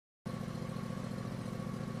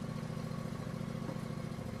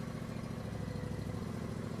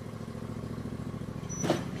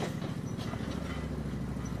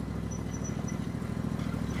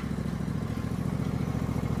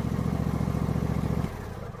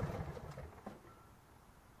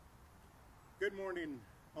Good morning,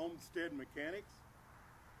 Homestead Mechanics.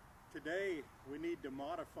 Today we need to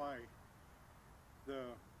modify the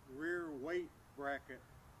rear weight bracket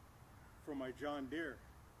for my John Deere.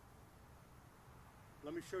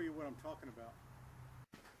 Let me show you what I'm talking about.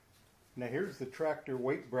 Now here's the tractor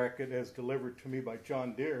weight bracket as delivered to me by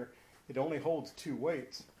John Deere. It only holds 2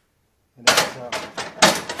 weights, and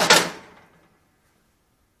it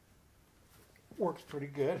works pretty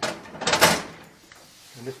good.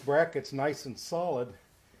 And this bracket's nice and solid.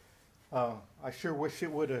 I sure wish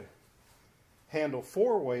it would have handled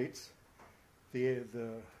 4 weights. The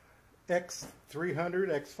X300,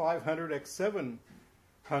 X500,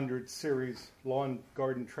 X700 series lawn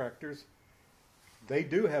garden tractors, they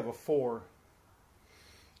do have a 4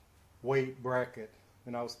 weight bracket,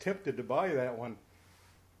 and I was tempted to buy that one,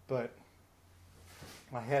 but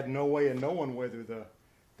I had no way of knowing whether their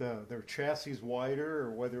chassis is wider or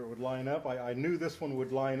whether it would line up. I knew this one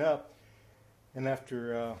would line up, and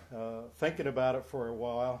after thinking about it for a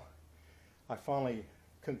while, I finally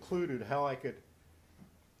concluded how I could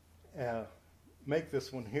make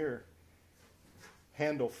this one here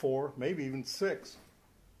handle 4, maybe even 6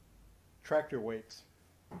 tractor weights.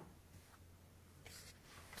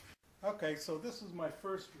 Okay, so this is my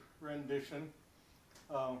first rendition.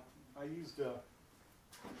 I used a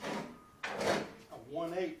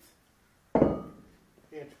 1/8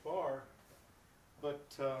 inch bar, but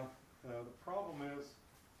the problem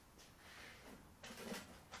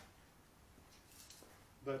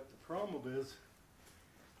is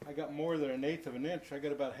I got more than 1/8 of an inch. I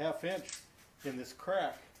got about 1/2 inch in this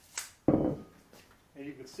crack, and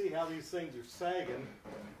you can see how these things are sagging.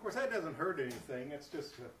 Of course, that doesn't hurt anything. It's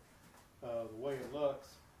just the way it looks,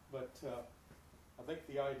 but I think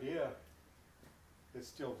the idea is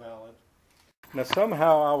still valid. Now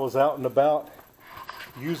somehow I was out and about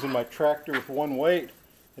using my tractor with 1 weight,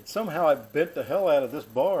 and somehow I bent the hell out of this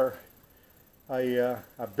bar. I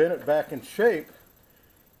bent it back in shape,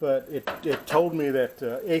 but it told me that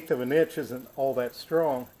 1/8 of an inch isn't all that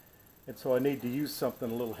strong, and so I need to use something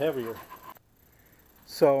a little heavier.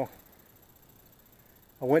 So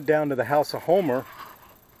I went down to the House of Homer,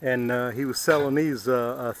 and he was selling these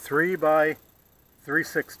 3 by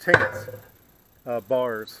 3/16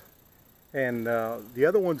 bars. And the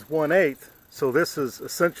other one's 1/8, so this is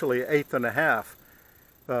essentially 1/8 and a half,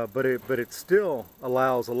 but it still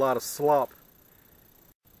allows a lot of slop.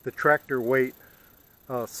 The tractor weight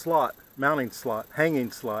slot, mounting slot, hanging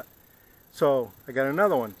slot. So I got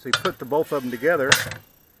another one. So you put both of them together,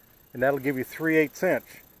 and that'll give you 3/8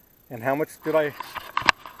 inch. And how much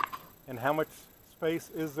space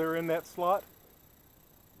is there in that slot?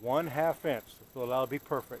 1/2 inch. So that'll be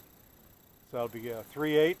perfect. So that'll be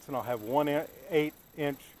 3/8, and I'll have 1/8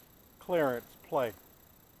 inch clearance play.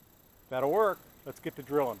 That'll work. Let's get to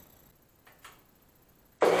drilling.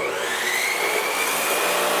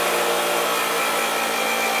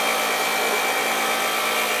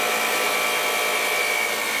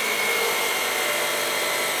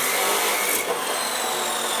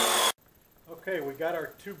 Okay, we got our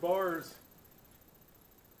 2 bars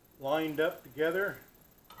lined up together,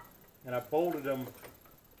 and I bolted them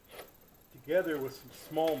together with some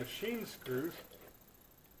small machine screws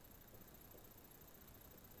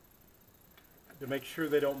to make sure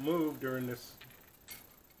they don't move during this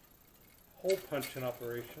hole punching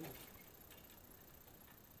operation.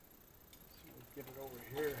 So we'll get it over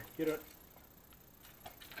here. Get it.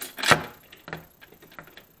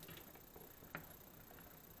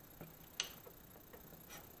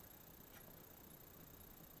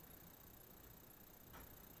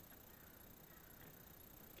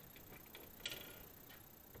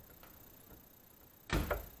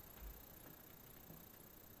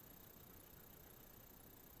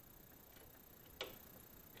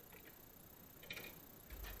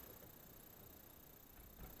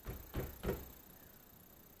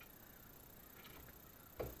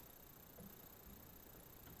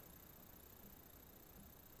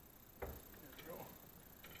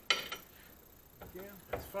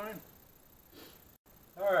 That's fine.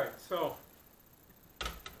 Alright, so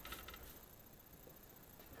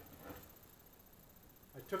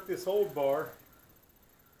I took this old bar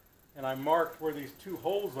and I marked where these 2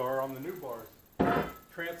 holes are on the new bars.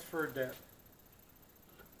 Transferred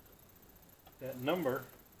that number,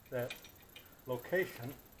 that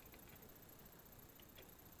location,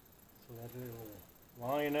 so that it will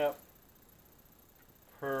line up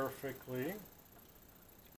perfectly.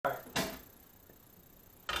 All right.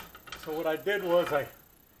 So what I did was I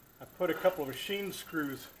put a couple of machine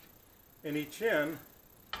screws in each end,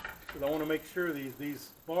 because I want to make sure these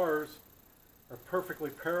bars are perfectly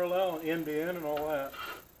parallel and end to end and all that.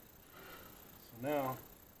 now.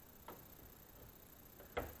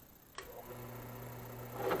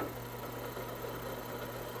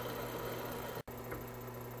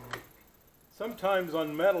 Sometimes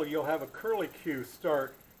on metal you'll have a curlicue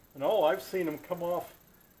start, and I've seen them come off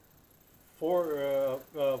for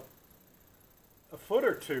a foot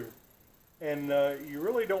or two, and you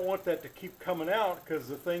really don't want that to keep coming out, because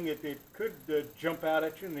the thing, it could jump out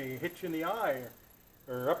at you and hit you in the eye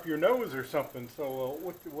or up your nose or something. So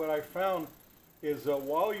what I found is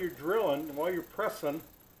while you're drilling, while you're pressing,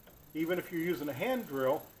 even if you're using a hand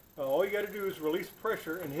drill, all you got to do is release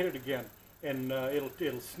pressure and hit it again, and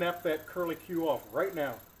it'll snap that curlicue off right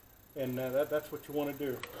now, and that's what you want to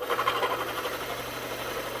do.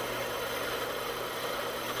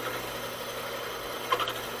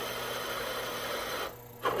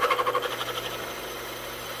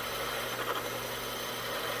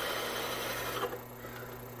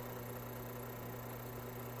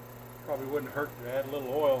 Probably wouldn't hurt to add a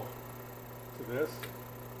little oil to this,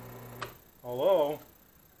 although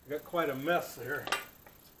I got quite a mess there.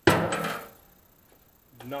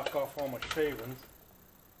 Knock off all my shavings.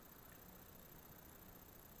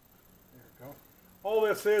 There we go. All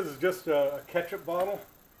this is just a ketchup bottle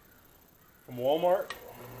from Walmart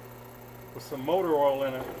with some motor oil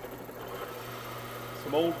in it.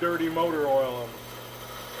 Some old dirty motor oil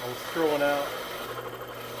I was throwing out.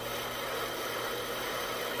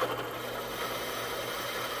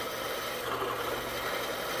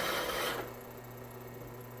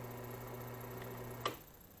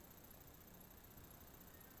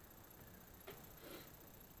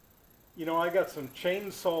 You know, I got some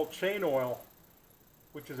chainsaw chain oil,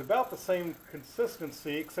 which is about the same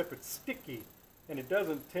consistency, except it's sticky, and it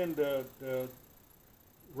doesn't tend to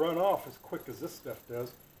run off as quick as this stuff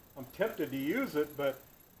does. I'm tempted to use it, but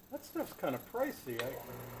that stuff's kind of pricey. I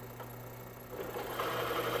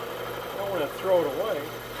don't want to throw it away.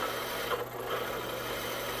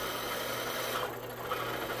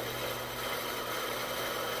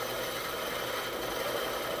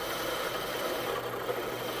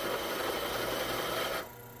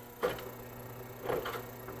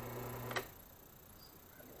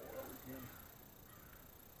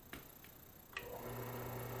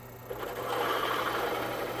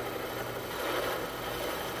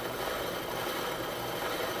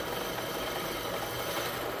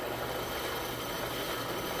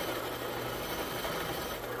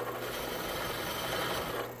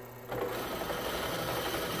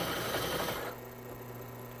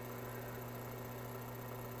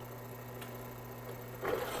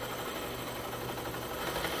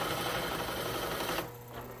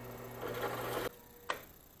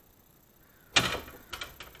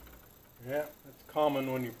 Yeah, that's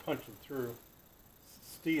common when you're punching through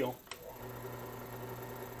steel.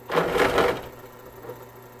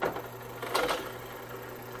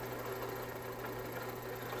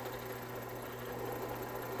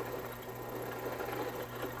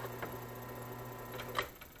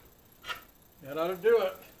 That ought to do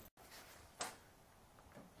it.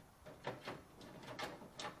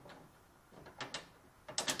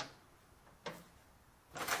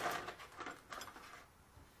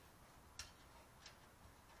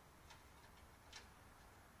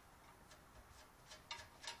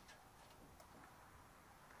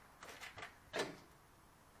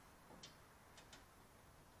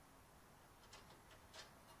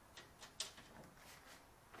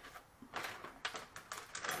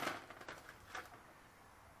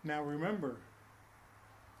 Now remember,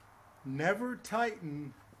 never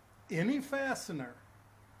tighten any fastener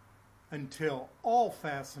until all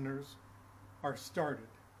fasteners are started.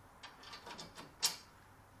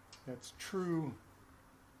 That's true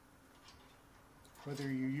whether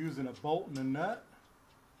you're using a bolt and a nut,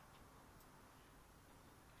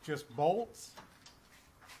 just bolts,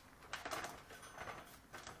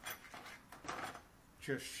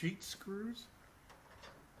 just sheet screws.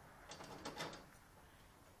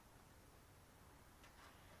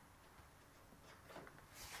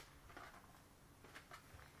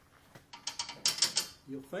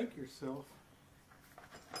 You'll thank yourself.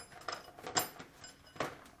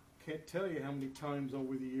 Can't tell you how many times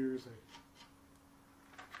over the years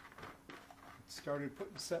I started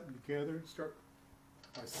putting something together, start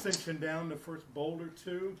by cinching down the first bolt or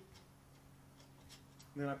two.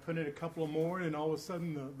 And then I put in a couple of more, and all of a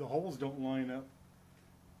sudden the holes don't line up.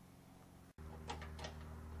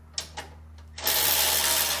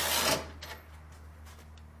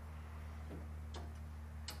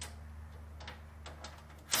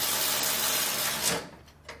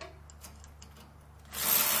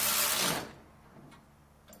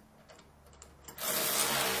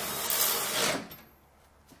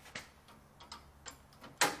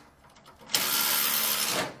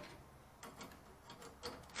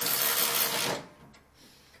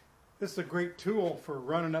 This is a great tool for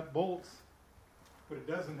running up bolts, but it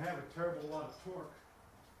doesn't have a terrible lot of torque.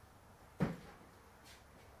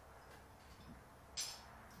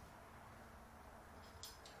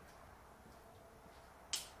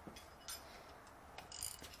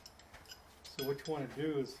 So what you want to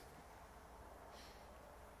do is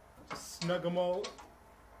just snug them all.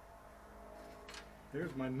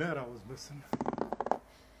 There's my nut I was missing.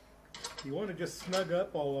 You want to just snug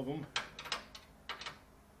up all of them,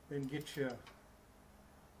 then get you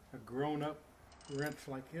a grown-up wrench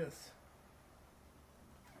like this.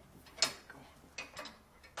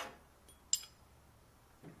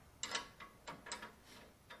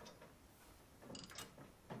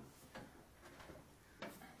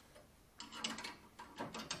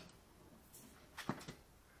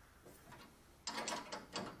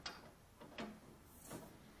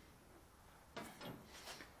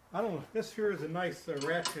 I don't know, this here is a nice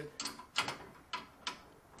ratchet.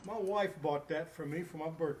 My wife bought that for me for my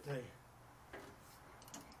birthday.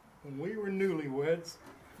 When we were newlyweds,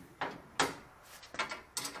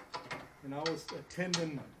 and I was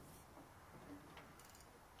attending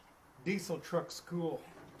diesel truck school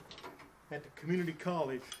at the community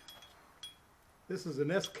college. This is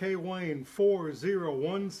an SK Wayne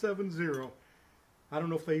 40170. I don't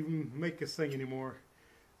know if they even make this thing anymore.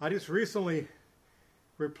 I just recently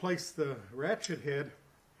replaced the ratchet head.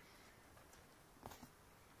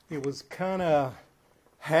 It was kind of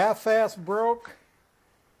half-ass broke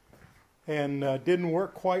and didn't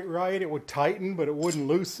work quite right. It would tighten, but it wouldn't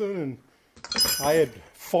loosen, and I had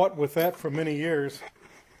fought with that for many years.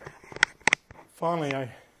 Finally,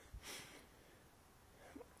 I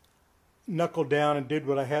knuckled down and did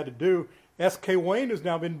what I had to do. SK Wayne has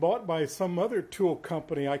now been bought by some other tool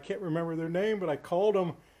company. I can't remember their name, but I called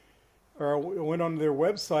them, or I went on their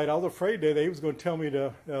website. I was afraid they was going to tell me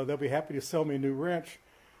they'll be happy to sell me a new wrench.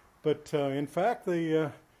 But in fact,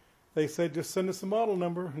 they said just send us a model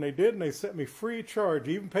number, and they did, and they sent me free of charge,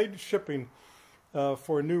 even paid the shipping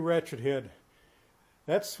for a new ratchet head.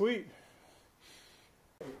 That's sweet.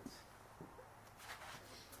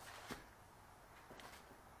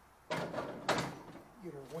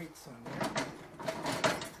 Get our weights on there.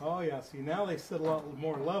 Oh yeah, see now they sit a lot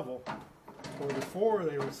more level. Where before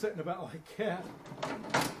they were sitting about like that.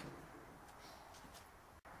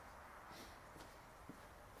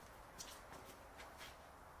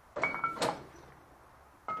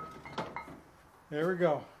 There we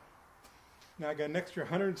go. Now I got an extra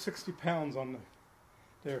 160 pounds on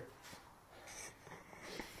there.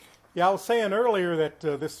 Yeah, I was saying earlier that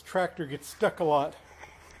this tractor gets stuck a lot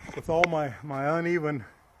with all my uneven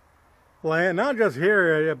land. Not just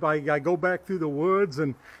here, I go back through the woods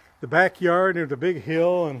and the backyard, there's a big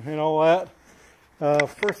hill and all that.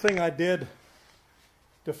 First thing I did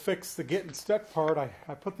to fix the getting stuck part, I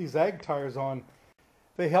put these ag tires on.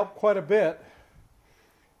 They help quite a bit,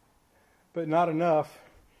 but not enough.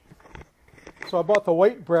 So I bought the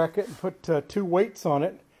weight bracket and put 2 weights on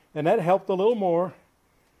it, and that helped a little more,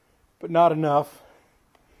 but not enough.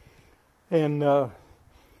 And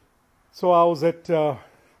so I was at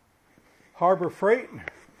Harbor Freight,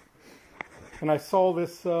 and I saw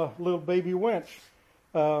this little baby winch,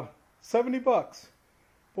 70 bucks.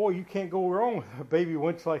 Boy, you can't go wrong with a baby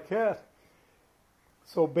winch like that.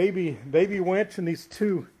 So baby winch and these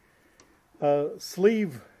 2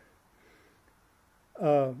 sleeve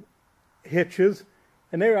hitches,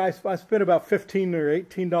 and there I spent about $15 or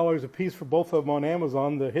 $18 a piece for both of them on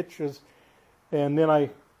Amazon, the hitches, and then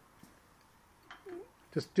I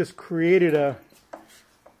just created a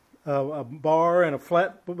bar and a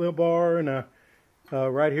flat bar, and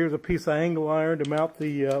right here's a piece of angle iron to mount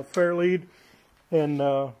the fair lead, and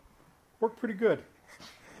worked pretty good.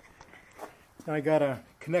 And I got a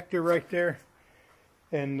connector right there,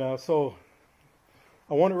 and so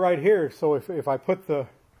I want it right here. So if I put the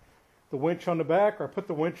winch on the back, or I put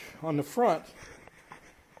the winch on the front,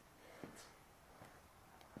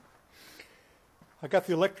 I got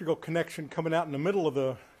the electrical connection coming out in the middle of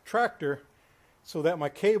the tractor, so that my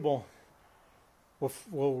cable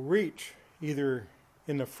will reach either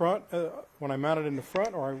in the front, when I mount it in the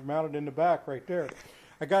front, or I mount it in the back right there.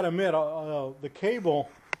 I got to admit, the cable,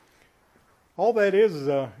 all that is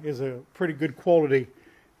a pretty good quality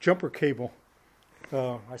jumper cable.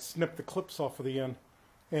 I snipped the clips off of the end,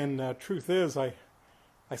 and truth is, I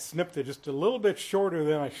snipped it just a little bit shorter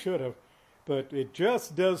than I should have, but it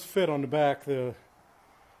just does fit on the back.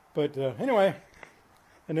 But anyway,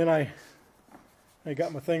 and then I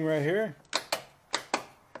got my thing right here,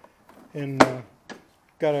 and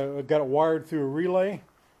got it wired through a relay,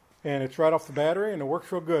 and it's right off the battery, and it works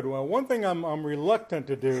real good. Well, one thing I'm reluctant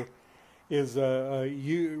to do is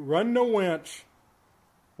you run the winch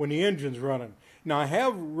when the engine's running. Now I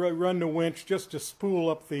have run the winch just to spool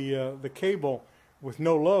up the cable with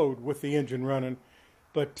no load with the engine running,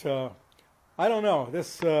 but I don't know.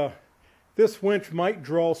 This winch might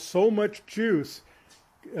draw so much juice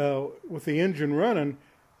with the engine running,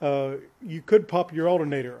 you could pop your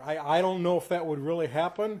alternator. I don't know if that would really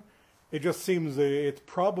happen. It just seems it's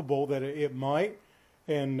probable that it might,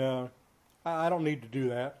 and I don't need to do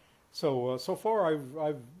that. So so far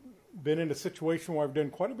I've been in a situation where I've done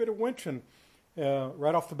quite a bit of winching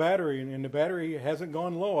right off the battery, and the battery hasn't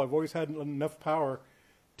gone low. I've always had enough power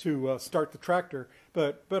to start the tractor,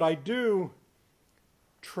 but I do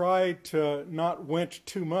try to not winch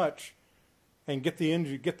too much and get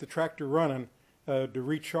the tractor running to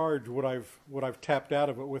recharge what I've tapped out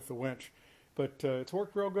of it with the winch. But it's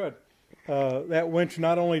worked real good. That winch,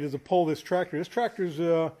 not only does it pull this tractor's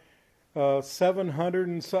 700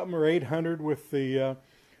 and something or 800 with the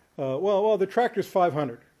well the tractor's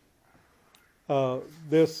 500.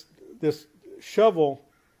 This shovel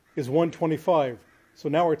is 125, so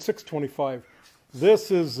now we're at 625.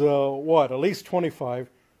 This is what, at least 25,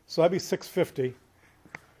 so that'd be 650.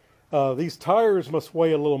 These tires must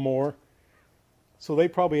weigh a little more, so they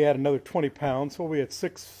probably add another 20 pounds, so we'll be at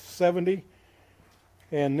 670.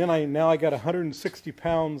 And then now I got 160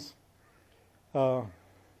 pounds,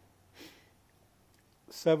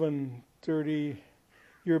 730,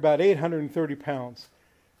 you're about 830 pounds.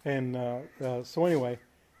 And so anyway,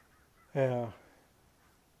 so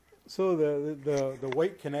the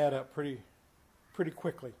weight can add up pretty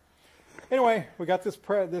quickly. Anyway, we got this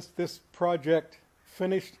project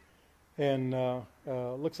finished, and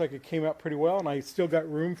looks like it came out pretty well, and I still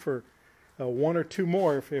got room for one or two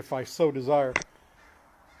more if I so desire.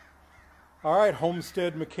 All right,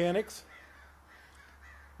 Homestead Mechanics,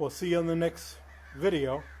 we'll see you in the next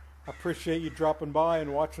video. I appreciate you dropping by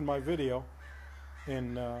and watching my video,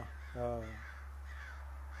 and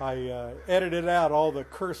I edited out all the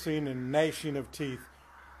cursing and gnashing of teeth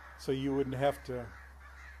so you wouldn't have to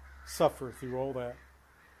suffer through all that.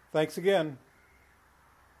 Thanks again.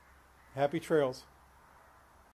 Happy trails.